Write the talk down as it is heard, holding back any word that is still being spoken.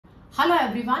Hello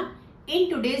everyone. In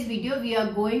today's video, we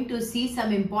are going to see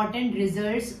some important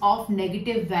results of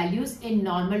negative values in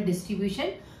normal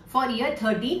distribution for year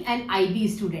 13 and IB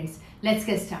students. Let's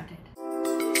get started.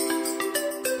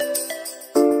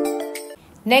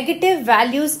 Negative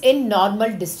values in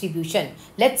normal distribution.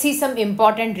 Let's see some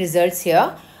important results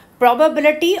here.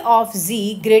 Probability of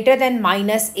z greater than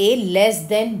minus a less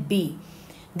than b.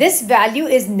 This value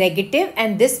is negative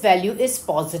and this value is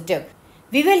positive.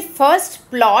 We will first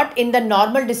plot in the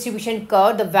normal distribution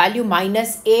curve the value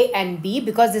minus a and b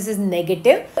because this is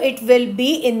negative. It will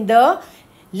be in the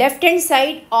left hand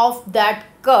side of that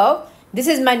curve. This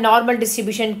is my normal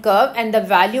distribution curve and the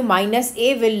value minus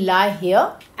a will lie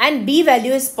here and b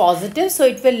value is positive, so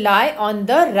it will lie on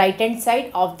the right hand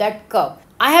side of that curve.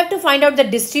 I have to find out the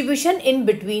distribution in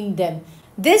between them.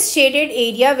 This shaded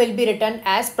area will be written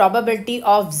as probability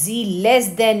of z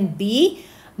less than b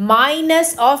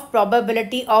minus of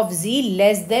probability of z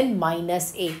less than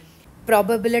minus a.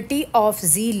 Probability of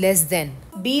z less than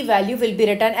b value will be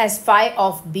written as phi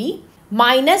of b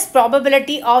minus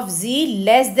probability of z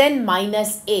less than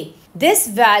minus a. This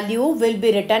value will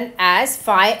be written as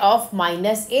phi of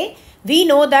minus a. We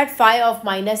know that phi of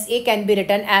minus a can be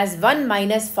written as 1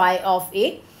 minus phi of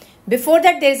a. Before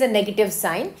that there is a negative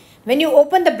sign. When you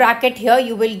open the bracket here,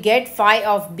 you will get phi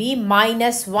of b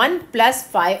minus 1 plus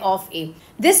phi of a.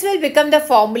 This will become the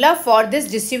formula for this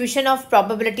distribution of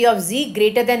probability of z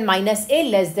greater than minus a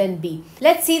less than b.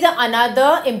 Let's see the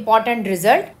another important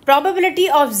result. Probability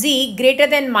of z greater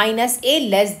than minus a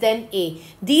less than a.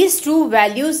 These two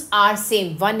values are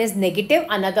same. One is negative,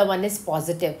 another one is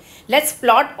positive. Let's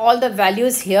plot all the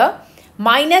values here.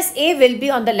 Minus a will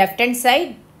be on the left hand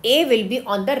side. A will be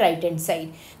on the right hand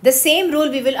side. The same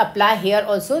rule we will apply here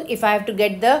also. If I have to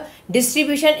get the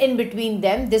distribution in between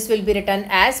them, this will be written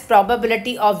as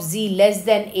probability of z less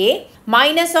than a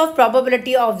minus of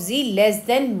probability of z less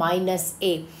than minus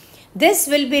a. This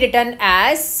will be written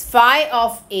as phi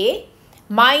of a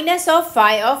minus of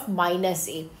phi of minus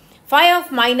a. Phi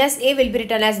of minus a will be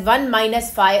written as 1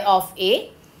 minus phi of a.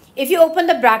 If you open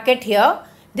the bracket here,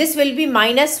 this will be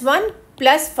minus 1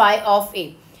 plus phi of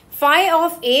a. Phi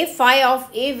of a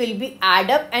will be add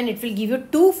up and it will give you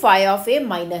 2 phi of a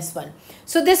minus 1.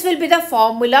 So this will be the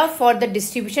formula for the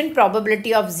distribution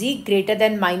probability of z greater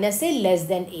than minus a less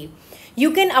than a.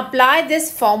 You can apply this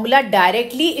formula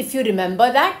directly if you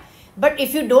remember that. But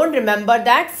if you don't remember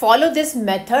that, follow this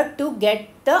method to get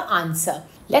the answer.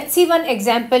 Let's see one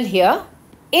example here.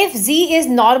 If z is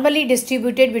normally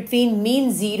distributed between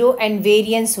mean 0 and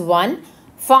variance 1,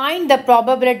 find the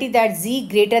probability that z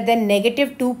greater than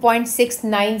negative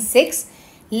 2.696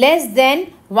 less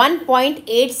than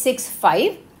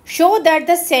 1.865. Show that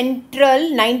the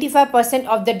central 95%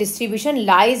 of the distribution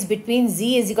lies between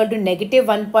z is equal to negative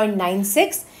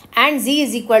 1.96 and z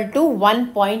is equal to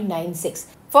 1.96.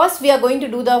 First, we are going to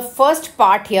do the first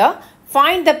part here.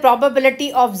 Find the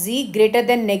probability of z greater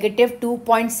than negative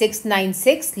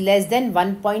 2.696 less than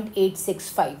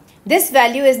 1.865. This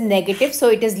value is negative, so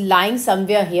it is lying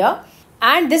somewhere here.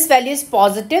 And this value is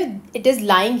positive, it is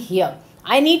lying here.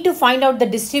 I need to find out the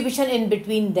distribution in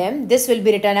between them. This will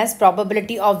be written as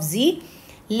probability of z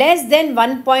less than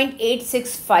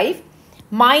 1.865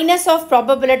 minus of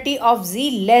probability of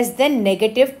z less than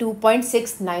negative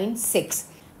 2.696.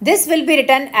 This will be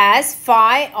written as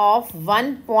phi of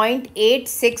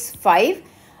 1.865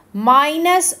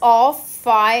 minus of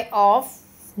phi of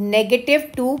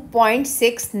negative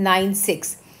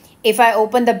 2.696. If I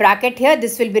open the bracket here,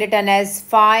 this will be written as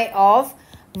phi of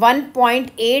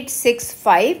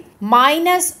 1.865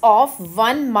 minus of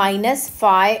 1 minus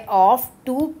phi of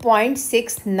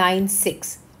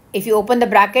 2.696. If you open the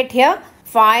bracket here,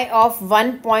 phi of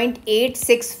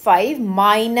 1.865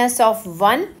 minus of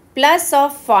 1 plus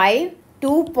of phi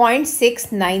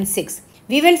 2.696.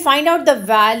 We will find out the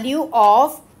value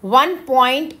of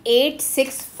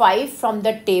 1.865 from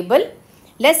the table.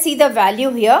 Let's see the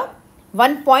value here.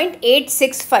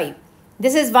 1.865.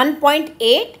 This is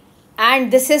 1.8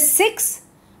 and this is 6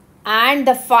 and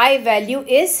the phi value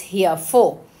is here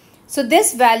 4. So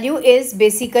this value is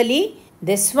basically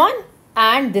this one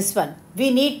and this one.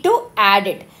 We need to add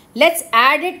it. Let's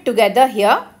add it together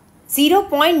here.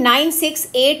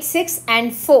 0.9686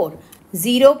 and 4.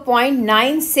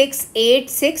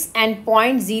 0.9686 and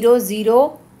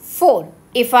 0.004.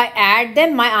 If I add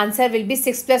them, my answer will be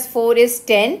 6 plus 4 is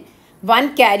 10.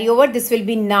 1 carry over, this will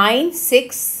be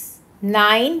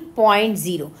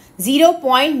 969.0.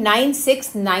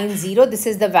 0.9690, this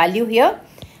is the value here.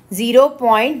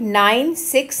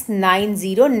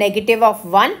 0.9690 negative of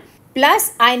 1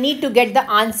 plus I need to get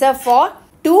the answer for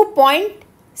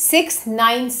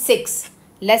 2.696.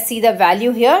 Let's see the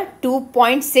value here,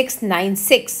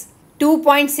 2.696.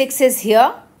 2.6 is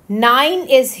here, 9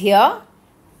 is here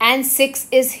and 6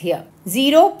 is here.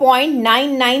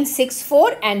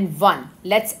 0.9964 and 1.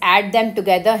 Let's add them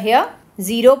together here.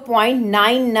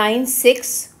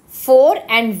 0.9964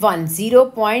 and 1.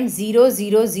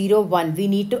 0.0001. We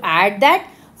need to add that.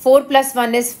 4 plus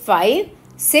 1 is 5.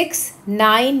 6,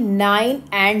 9, 9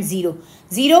 and 0.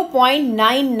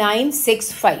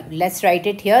 0.9965. Let's write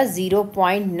it here.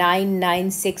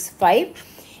 0.9965.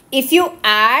 If you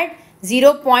add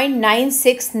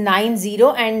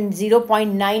 0.9690 and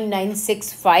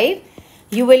 0.9965,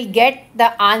 you will get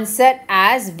the answer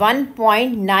as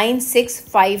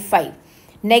 1.9655.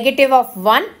 Negative of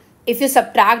 1. If you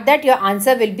subtract that, your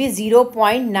answer will be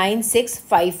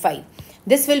 0.9655.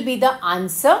 This will be the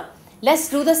answer. Let's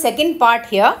do the second part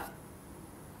here.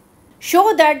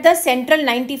 Show that the central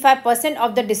 95%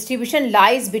 of the distribution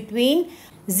lies between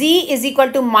z is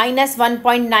equal to minus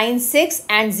 1.96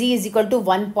 and z is equal to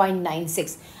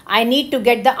 1.96. I need to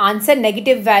get the answer.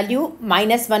 Negative value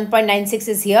minus 1.96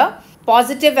 is here.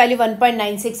 Positive value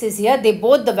 1.96 is here.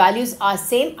 Both the values are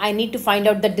same. I need to find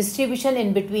out the distribution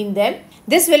in between them.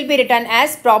 This will be written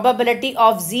as probability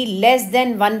of z less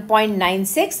than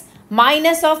 1.96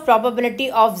 minus of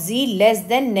probability of z less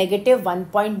than negative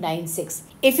 1.96.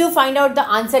 If you find out the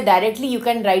answer directly, you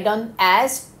can write down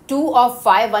as 2 of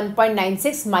 5,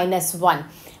 1.96 minus 1.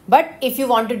 But if you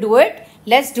want to do it,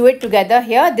 let's do it together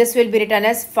here. This will be written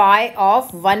as phi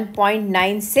of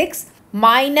 1.96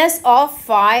 minus of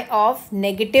phi of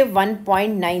negative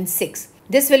 1.96.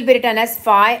 This will be written as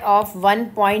phi of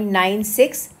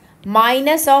 1.96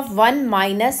 minus of 1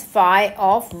 minus phi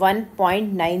of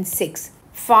 1.96.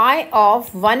 Phi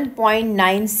of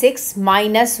 1.96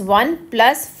 minus 1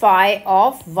 plus phi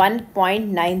of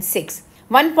 1.96.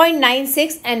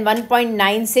 1.96 and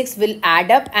 1.96 will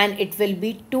add up and it will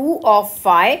be 2 of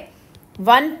phi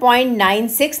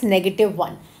 1.96 negative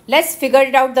 1. Let's figure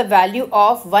it out the value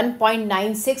of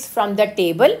 1.96 from the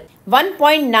table.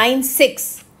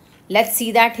 1.96. Let's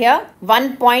see that here.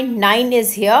 1.9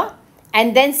 is here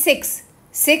and then 6.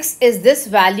 6 is this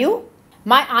value.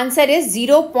 My answer is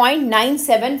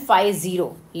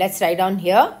 0.9750. Let's write down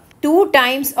here. 2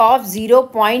 times of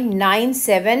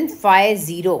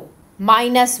 0.9750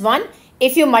 minus 1.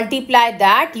 If you multiply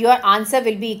that, your answer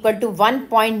will be equal to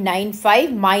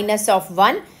 1.95 minus of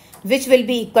 1, which will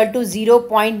be equal to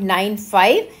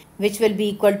 0.95, which will be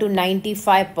equal to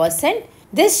 95%.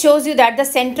 This shows you that the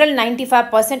central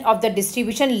 95% of the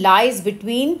distribution lies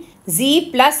between z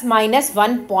plus minus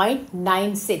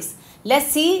 1.96.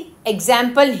 Let's see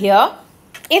example here.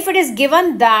 If it is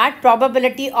given that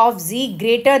probability of z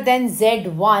greater than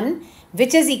z1,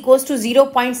 which is equals to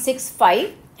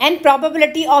 0.65, and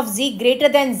probability of z greater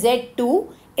than z2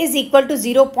 is equal to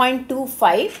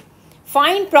 0.25,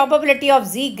 find probability of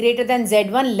z greater than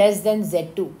z1 less than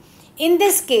z2. In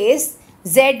this case,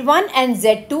 z1 and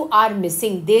z2 are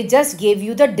missing. They just gave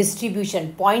you the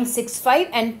distribution 0.65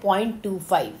 and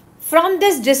 0.25. From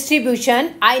this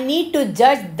distribution, I need to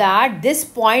judge that this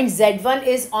point z1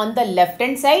 is on the left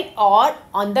hand side or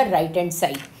on the right hand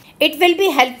side. It will be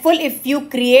helpful if you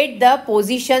create the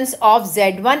positions of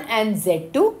z1 and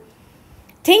z2.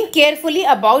 Think carefully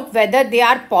about whether they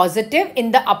are positive in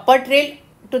the upper trail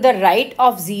to the right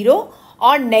of 0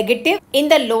 or negative in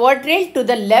the lower trail to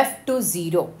the left to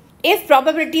 0. If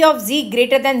probability of z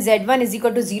greater than z1 is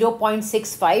equal to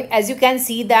 0.65, as you can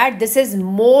see that this is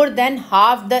more than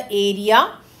half the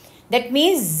area. That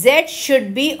means z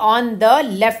should be on the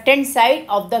left hand side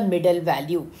of the middle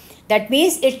value. That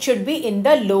means it should be in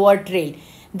the lower trail.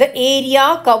 The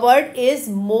area covered is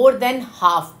more than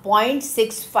half,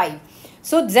 0.65.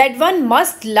 So z1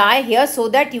 must lie here so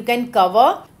that you can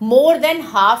cover more than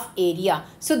half area.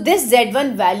 So this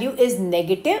z1 value is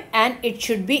negative and it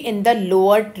should be in the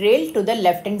lower trail to the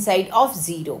left hand side of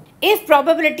 0. If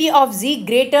probability of z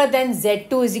greater than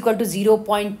z2 is equal to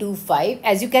 0.25,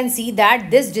 as you can see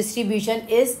that this distribution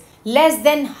is less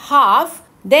than half,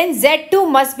 then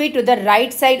z2 must be to the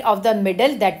right side of the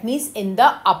middle, that means in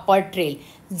the upper trail.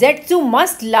 z2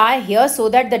 must lie here so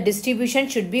that the distribution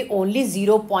should be only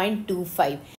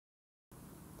 0.25.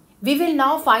 We will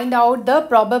now find out the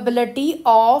probability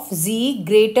of z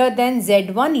greater than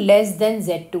z1 less than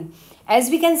z2. As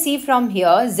we can see from here,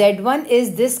 z1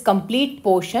 is this complete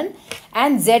portion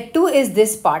and z2 is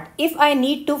this part. If I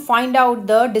need to find out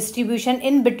the distribution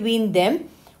in between them,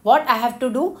 what I have to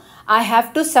do? I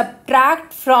have to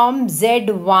subtract from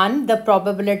z1 the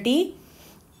probability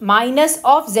minus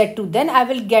of z2. Then I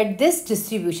will get this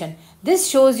distribution. This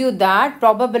shows you that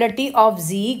probability of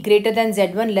z greater than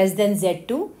z1 less than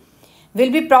z2.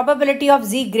 will be probability of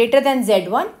z greater than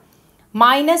z1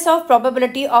 minus of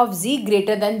probability of z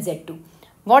greater than z2.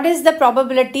 What is the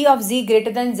probability of z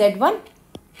greater than z1?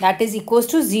 That is equals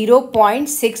to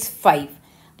 0.65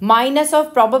 minus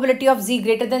of probability of z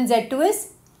greater than z2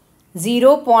 is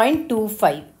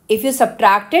 0.25. If you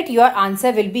subtract it, your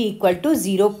answer will be equal to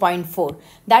 0.4.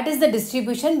 That is the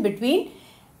distribution between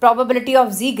probability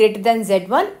of z greater than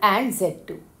z1 and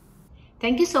z2.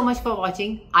 Thank you so much for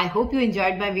watching. I hope you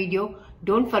enjoyed my video.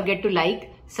 Don't forget to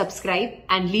like, subscribe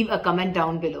and leave a comment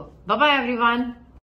down below. Bye-bye everyone.